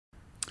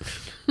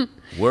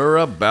We're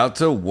about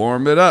to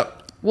warm it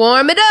up.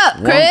 Warm it up,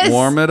 Chris.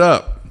 Warm it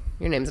up.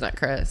 Your name's not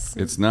Chris.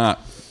 It's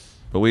not.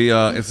 But we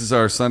this is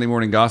our Sunday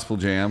morning gospel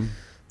jam.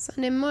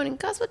 Sunday morning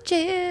gospel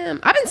jam.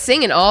 I've been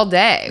singing all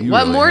day. You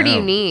what really more have. do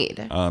you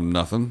need?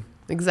 Nothing.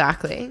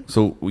 Exactly.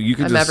 So you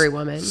can I'm just every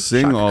woman.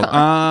 sing Chaka all. Khan.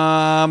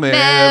 I'm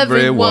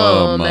Every every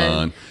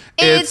woman.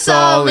 It's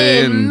all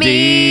in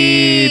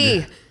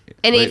me.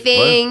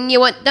 Anything you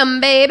want done,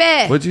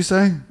 baby. What'd you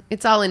say?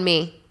 It's all in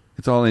me.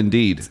 It's all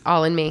indeed.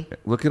 All in me.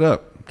 Look it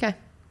up. Okay.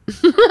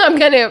 I'm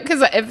gonna,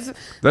 because if That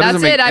that's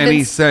doesn't make it,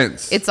 any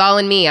sense. It's all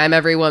in me. I'm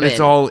every woman. It's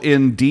all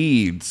in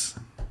deeds.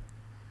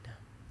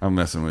 I'm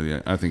messing with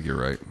you. I think you're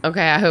right.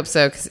 Okay, I hope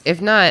so. Because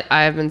if not,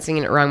 I've been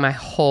singing it wrong my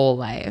whole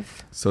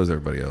life. So is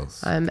everybody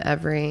else. I'm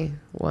every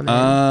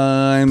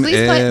woman.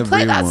 Please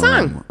play that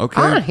song.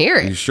 Okay. I want to hear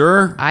it. You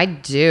sure? I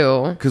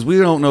do. Because we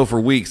don't know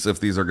for weeks if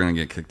these are going to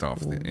get kicked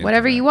off.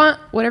 Whatever you want,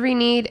 whatever you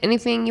need,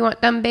 anything you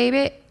want done,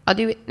 baby, I'll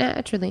do it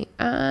naturally.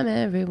 I'm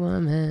every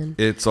woman.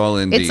 It's all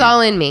in deed. It's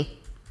all in me.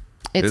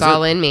 It's Is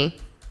all it? in me.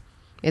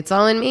 It's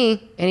all in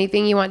me.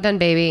 Anything you want done,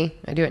 baby,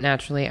 I do it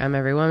naturally. I'm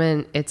every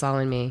woman. It's all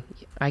in me.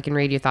 I can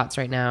read your thoughts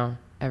right now,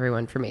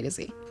 everyone, from A to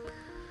Z.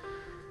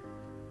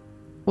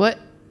 What?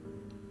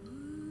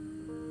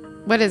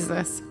 What is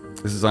this?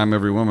 This is I'm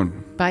Every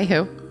Woman. By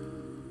who?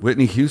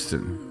 Whitney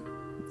Houston.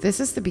 This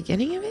is the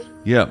beginning of it?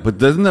 Yeah, but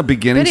doesn't the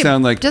beginning But it-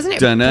 sound like... doesn't it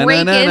break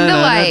into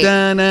like,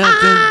 I'm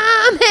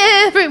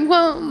every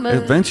woman.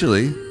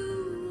 Eventually.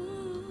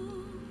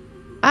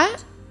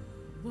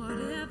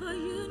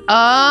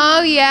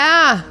 Oh,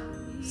 yeah.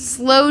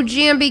 Slow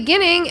jam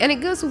beginning, and it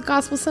goes with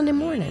Gospel Sunday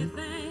morning.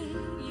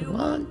 You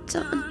want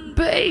done,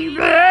 baby.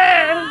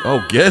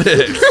 Oh, get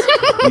it.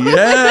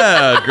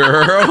 Yeah,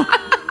 girl.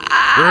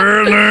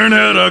 Girl, learn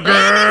how to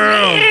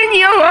girl.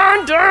 You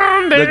want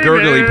done, baby. The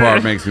gurgly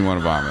part makes me want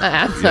to vomit.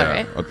 I'm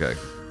sorry. Okay.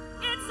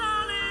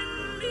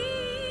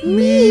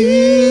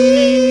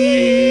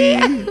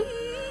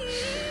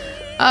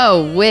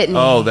 Oh, Whitney.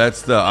 Oh,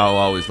 that's the I'll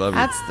Always Love You.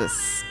 That's the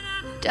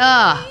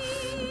stuff.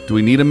 Do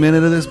we need a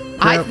minute of this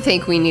I crap?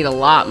 think we need a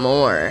lot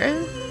more.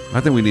 I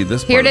think we need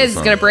this part Here it of the is. It's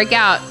song. going to break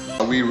out.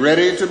 Are we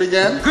ready to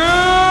begin?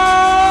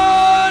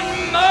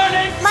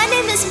 My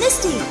name is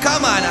Misty.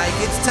 Come on, Ike,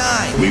 it's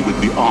time. We would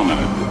be honored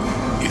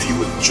if you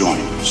would join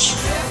us.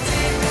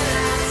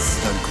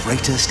 The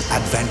greatest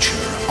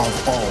adventure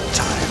of all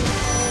time.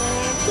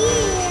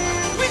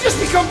 We just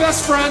become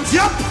best friends.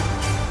 Yep.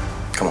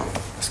 Come on,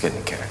 let's get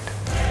in character.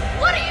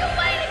 What are you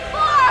waiting for,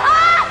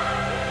 huh?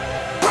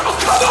 Oh,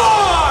 come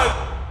on!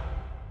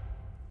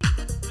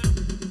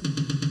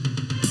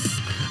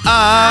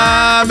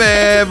 I'm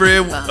every...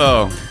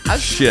 Oh,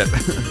 shit.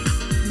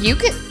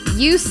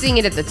 You sing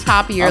it at the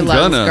top of your I'm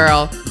lungs, gonna.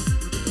 girl.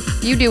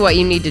 You do what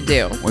you need to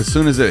do. As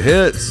soon as it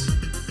hits.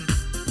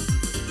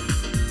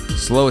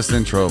 Slowest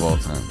intro of all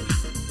time.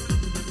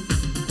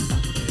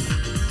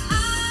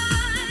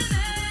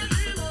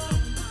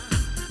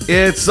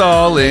 It's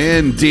all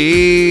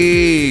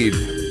indeed.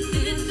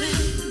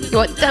 You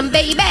want done,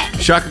 baby?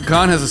 Chaka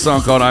Khan has a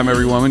song called I'm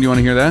Every Woman. You want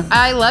to hear that?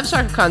 I love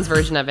Chaka Khan's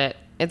version of it.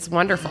 It's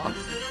wonderful.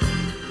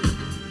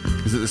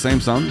 Is it the same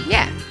song?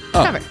 Yeah.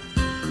 Oh. Cover.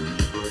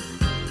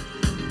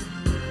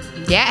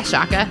 Yeah,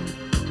 Shaka.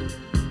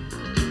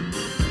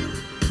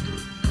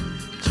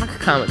 Chaka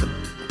Khan with a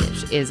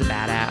bitch is a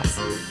badass.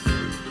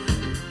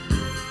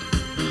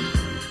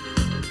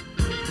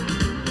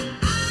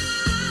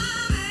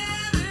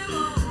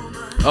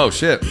 Oh,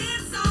 shit.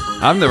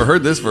 I've never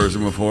heard this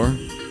version before.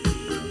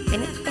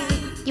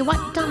 Anything you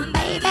want done,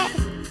 baby.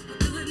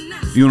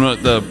 You know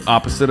what the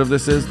opposite of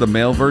this is? The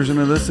male version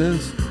of this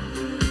is?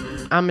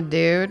 I'm a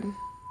dude.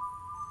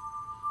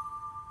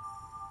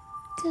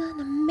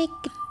 Gonna make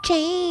a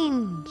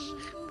change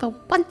for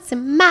once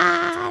in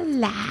my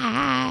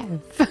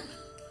life.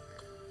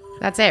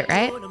 That's it,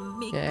 right?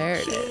 There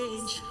it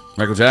is.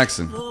 Michael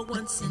Jackson.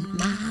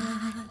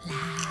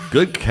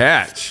 Good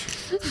catch.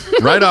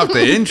 Right off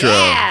the intro.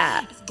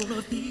 Yeah.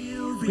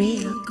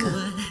 Real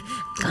good.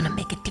 Gonna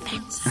make a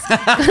difference.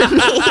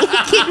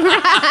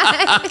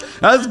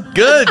 That's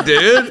good,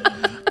 dude.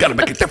 Gotta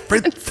make a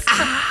difference.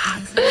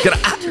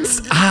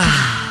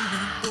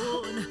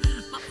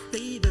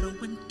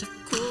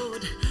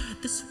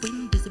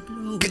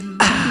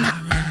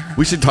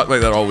 We should talk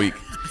like that all week.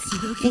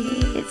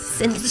 It's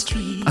in the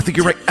street. I think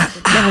you're right.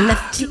 Not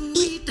enough to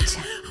eat.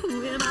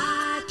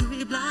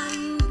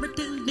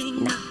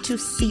 Not to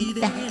see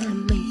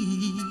them.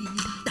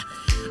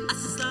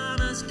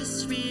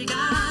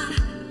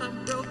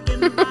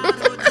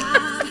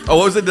 Oh,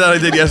 what was it that I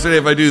did yesterday?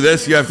 If I do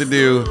this, you have to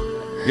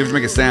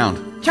make a sound.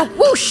 Ja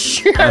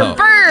whoosh. Oh.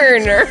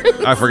 Burn.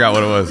 I forgot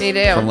what it was. Me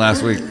too. From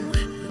last week.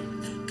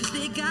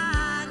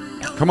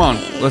 Come on,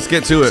 let's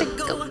get to it.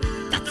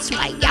 That's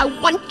why I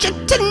want you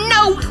to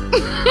know.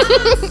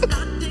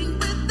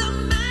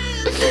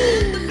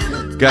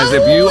 Guys,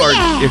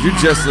 if you're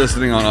just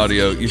listening on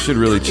audio, you should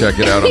really check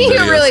it out on You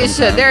video really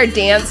sometime. should. There are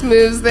dance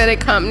moves that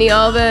accompany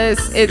all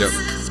this. It's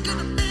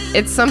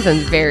It's something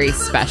very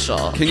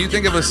special. Can you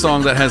think of a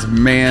song that has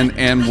man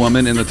and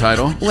woman in the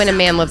title? When a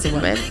man loves a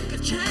woman.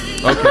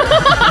 Okay.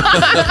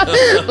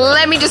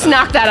 Let me just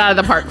knock that out of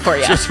the park for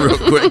you. Just real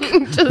quick.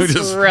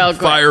 Just real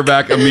quick. Fire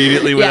back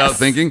immediately without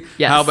thinking.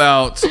 Yes. How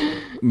about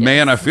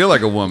Man, I Feel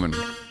Like a Woman?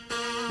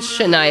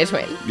 Shania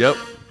Twain. Yep.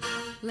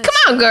 Come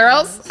on,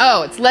 girls.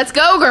 Oh, it's Let's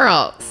Go,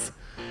 Girls.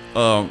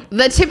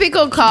 The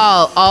typical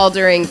call all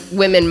during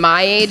women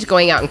my age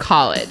going out in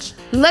college.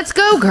 Let's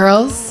go,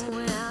 girls.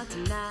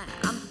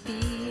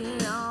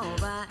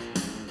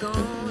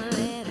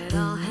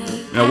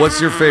 Now,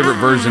 what's your favorite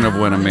version of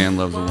When a Man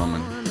Loves a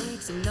Woman?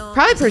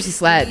 Probably Percy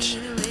Sledge.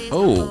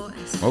 Oh,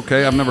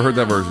 okay. I've never heard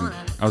that version.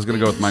 I was going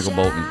to go with Michael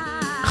Bolton.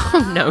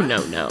 Oh, no.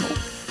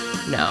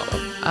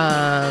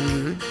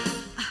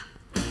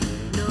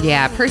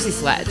 Yeah, Percy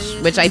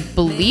Sledge, which I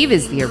believe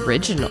is the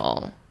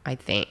original, I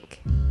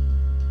think.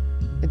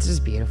 It's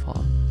just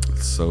beautiful.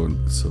 It's so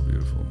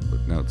beautiful.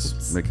 But now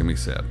it's making me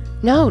sad.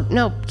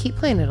 No, keep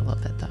playing it a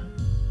little bit, though.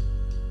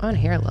 I want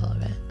to hear a little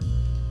bit.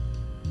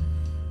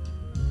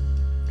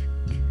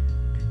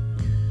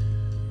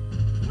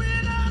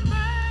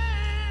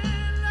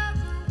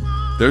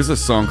 There's a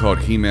song called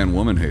He-Man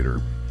Woman Hater.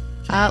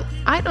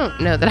 I don't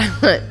know that I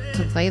want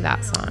to play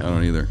that song. I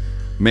don't either.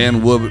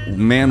 Man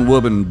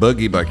Wubbin'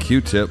 Boogie by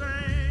Q-Tip.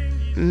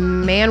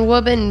 Man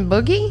Wubbin'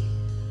 Boogie?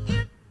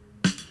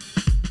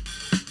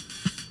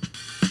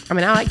 I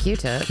mean, I like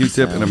Q-Tip.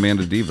 Q-Tip and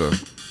Amanda Diva.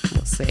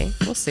 We'll see.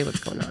 We'll see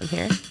what's going on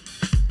here.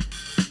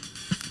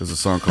 There's a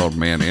song called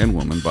Man and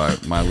Woman by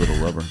My Little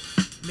Lover.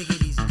 Make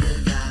it easy,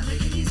 good guy.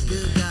 Make it easy,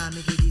 good guy.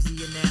 Make it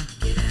easier now.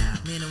 Get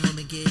out. Man and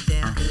woman, get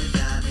down. Good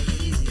guy. Make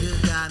it easy,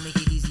 good guy. Make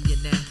it easier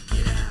now.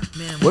 Get out.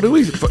 Man and What did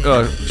we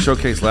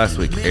showcase last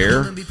week?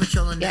 Air?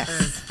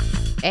 Yes.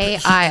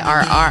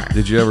 AIRR.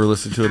 Did you ever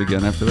listen to it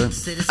again after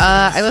that?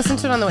 I listened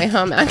to it on the way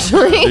home,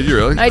 actually. Did you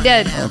really? I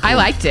did. Oh, cool. I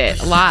liked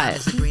it a lot.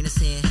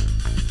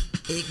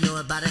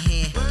 Ignore by the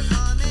hand.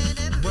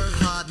 Work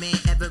hard, man,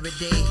 every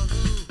day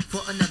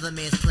for another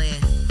man's plan.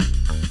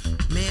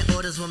 Man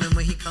orders woman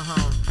when he come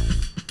home.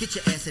 Get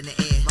your ass in the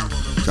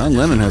air. John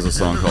Lennon has a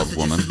song called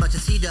Woman. As much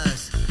as he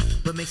does,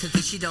 but makes her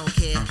think she don't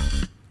care.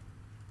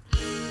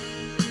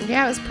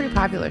 Yeah, it was a pretty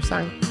popular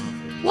song.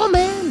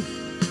 Woman.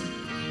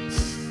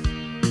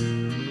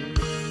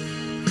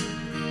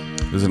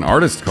 There's an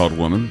artist called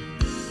Woman.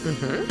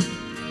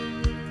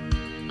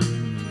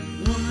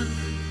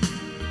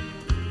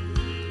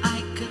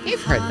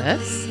 You've heard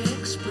this.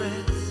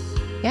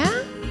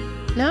 Yeah?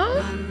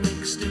 No?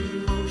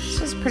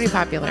 This is pretty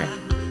popular.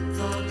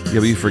 Yeah,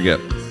 but you forget.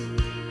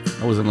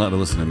 I wasn't allowed to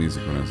listen to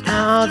music when I was.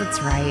 Oh,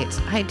 that's right.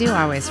 I do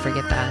always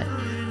forget that.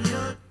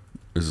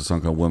 There's a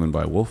song called Woman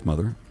by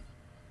Wolfmother.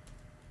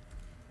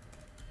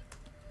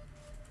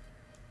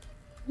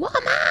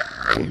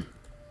 Woman!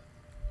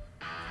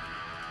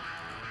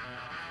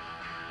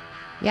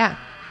 Yeah,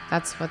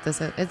 that's what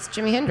this is. It's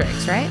Jimi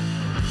Hendrix, right?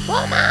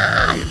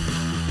 Woman!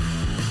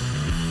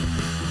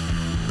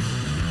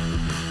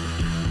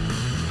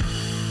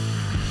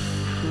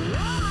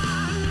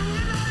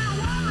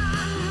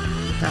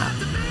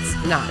 It's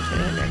not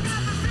Jimi Hendrix.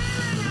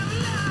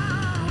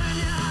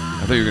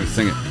 I thought you were going to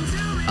sing it.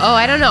 Oh,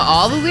 I don't know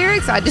all the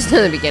lyrics. I just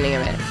know the beginning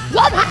of it.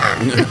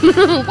 Woman!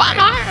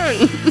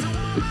 Woman!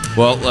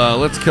 Well,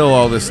 let's kill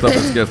all this stuff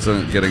that's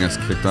getting us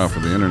kicked off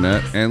of the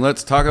internet, and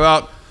let's talk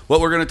about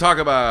what we're going to talk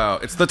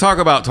about. It's the talk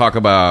about.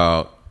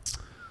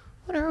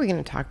 What are we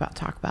going to talk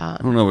about? I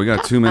don't know. We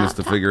got 2 minutes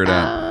to figure it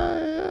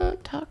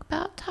out. Talk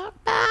about.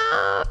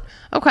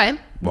 Okay.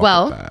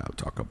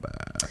 Talk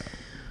about.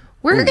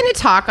 We're going to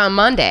talk on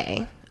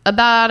Monday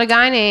about a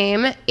guy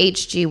named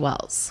H.G.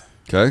 Wells.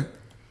 Okay.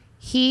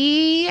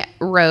 He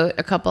wrote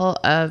a couple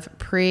of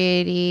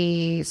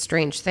pretty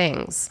strange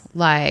things,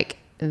 like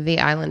The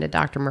Island of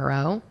Dr.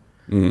 Moreau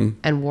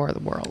and War of the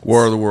Worlds.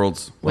 War of the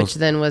Worlds. Which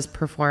then was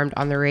performed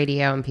on the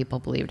radio and people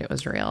believed it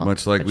was real.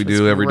 Much like we was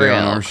do every day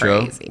on our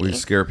crazy. show. We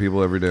scare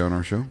people every day on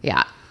our show.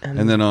 Yeah.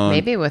 And then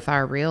maybe with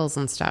our reels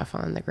and stuff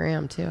on the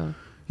gram too.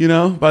 You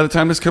know, by the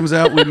time this comes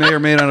out, we may or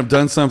may not have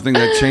done something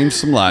that changed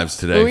some lives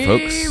today,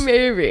 folks.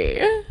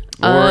 Maybe.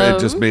 Or it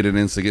just made an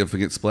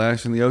insignificant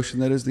splash in the ocean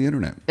that is the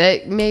internet.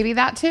 Maybe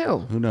that too.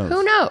 Who knows?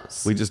 Who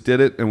knows? We just did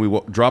it, and we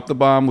dropped the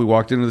bomb. We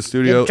walked into the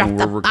studio, and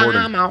we're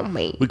recording. On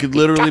me. We could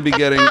literally be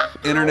getting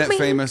internet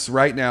famous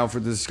right now for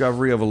the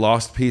discovery of a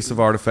lost piece of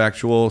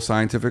artifactual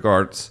scientific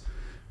arts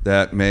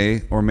that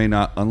may or may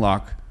not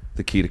unlock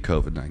the key to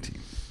COVID-19.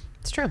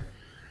 It's true.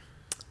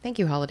 Thank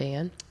you, Holiday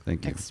Inn.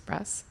 Thank you.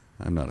 Express.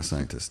 I'm not a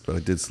scientist, but I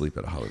did sleep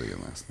at a Holiday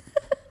Inn last night.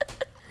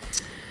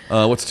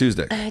 What's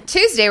Tuesday?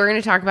 Tuesday, we're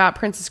going to talk about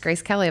Princess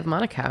Grace Kelly of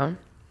Monaco.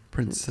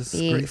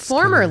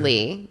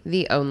 Formerly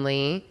the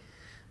only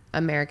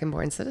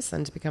American-born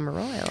citizen to become a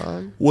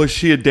royal. Was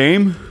she a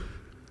dame?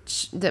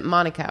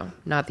 Monaco,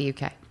 not the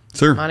UK.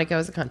 Sure. Monaco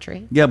is a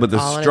country. Yeah, but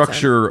the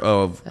structure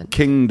of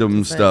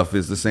kingdom stuff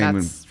is the same.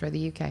 That's for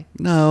the UK.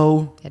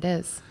 No. It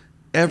is.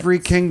 Every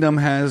kingdom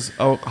has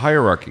a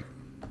hierarchy.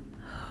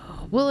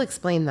 We'll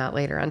explain that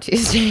later on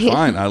Tuesday.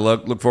 Fine. I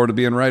look forward to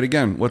being right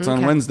again. What's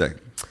on Wednesday?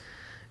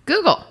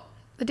 Google.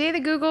 The day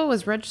that Google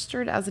was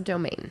registered as a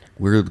domain.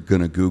 We're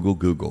going to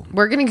Google.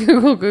 We're going to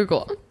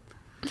Google.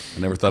 I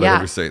never thought I'd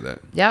ever say that.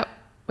 Yep,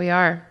 we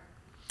are.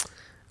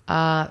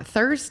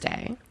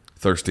 Thursday.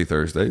 Thirsty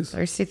Thursdays.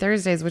 Thirsty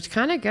Thursdays, which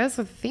kind of goes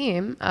with the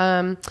theme.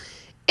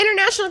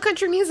 International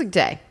Country Music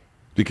Day.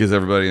 Because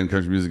everybody in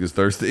country music is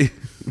thirsty.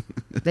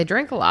 They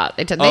drink a lot.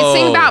 They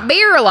sing about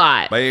beer a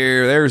lot.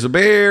 Beer, there's a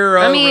beer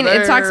over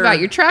there. It talks about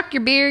your truck,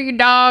 your beer, your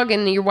dog,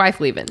 and your wife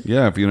leaving.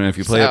 Yeah, if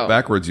you play it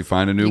backwards, you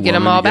find a new woman, get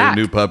them all back.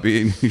 Get a new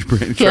puppy, and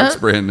your truck's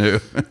brand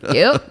new.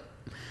 Yep.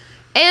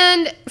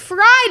 And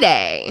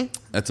Friday.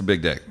 That's a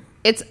big day.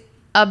 It's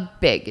a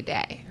big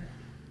day.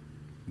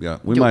 Yeah,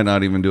 we might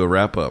not even do a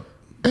wrap-up.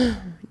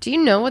 Do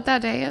you know what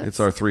that day is? It's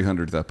our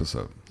 300th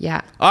episode.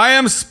 Yeah. I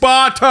am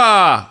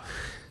Sparta!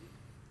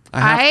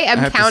 I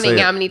am counting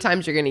how many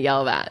times you're going to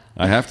yell that.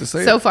 I have to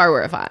say So far,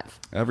 we're at 5.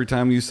 Every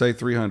time you say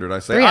 300, I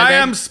say, 300. I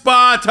am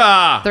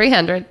Sparta!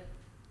 300.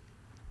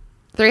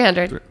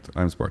 300.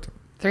 I'm Sparta.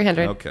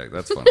 300. Okay,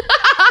 that's fun.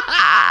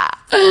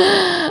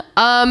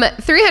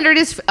 300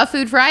 is a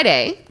Food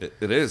Friday.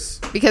 It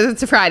is. Because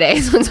it's a Friday,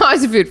 so it's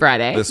always a Food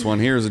Friday. This one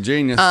here is a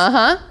genius.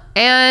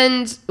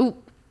 And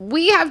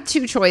we have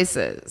 2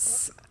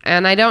 choices.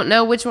 And I don't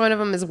know which one of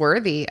them is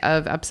worthy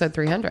of episode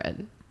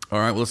 300. All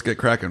right, well, let's get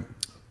cracking.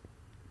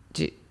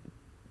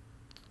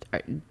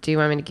 Do you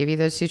want me to give you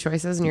those 2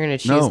 choices and you're going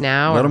to choose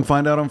now? Let them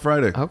find out on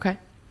Friday. Okay.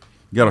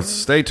 You got to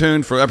stay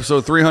tuned for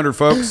episode 300,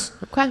 folks.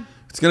 Okay.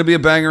 It's going to be a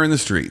banger in the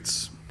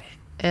streets.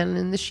 And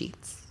in the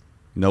sheets.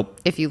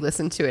 Nope. If you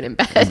listen to it in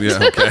bed. Yeah,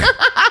 okay.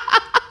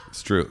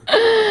 It's true.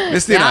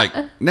 Misty and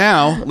I,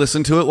 now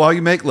listen to it while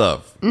you make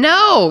love.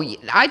 No,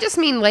 I just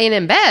mean laying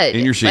in bed.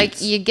 In your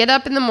sheets. Like you get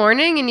up in the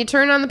morning and you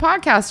turn on the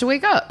podcast to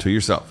wake up. To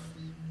yourself.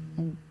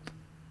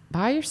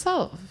 By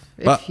yourself,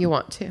 if you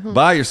want to.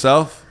 By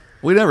yourself.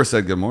 We never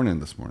said good morning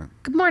this morning.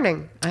 Good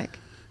morning, Ike.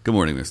 Good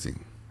morning, Misty.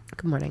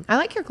 Good morning. I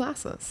like your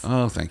glasses.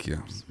 Oh, thank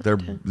you. They're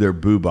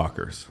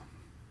boo-bockers.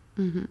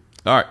 Mm-hmm.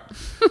 All right.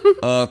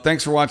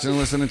 Thanks for watching and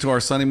listening to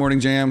our Sunday morning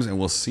jams, and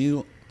we'll see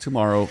you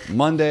tomorrow,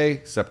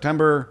 Monday,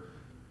 September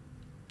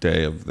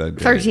day of the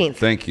day. 13th.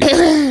 Thank you.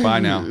 Bye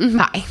now.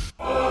 Bye.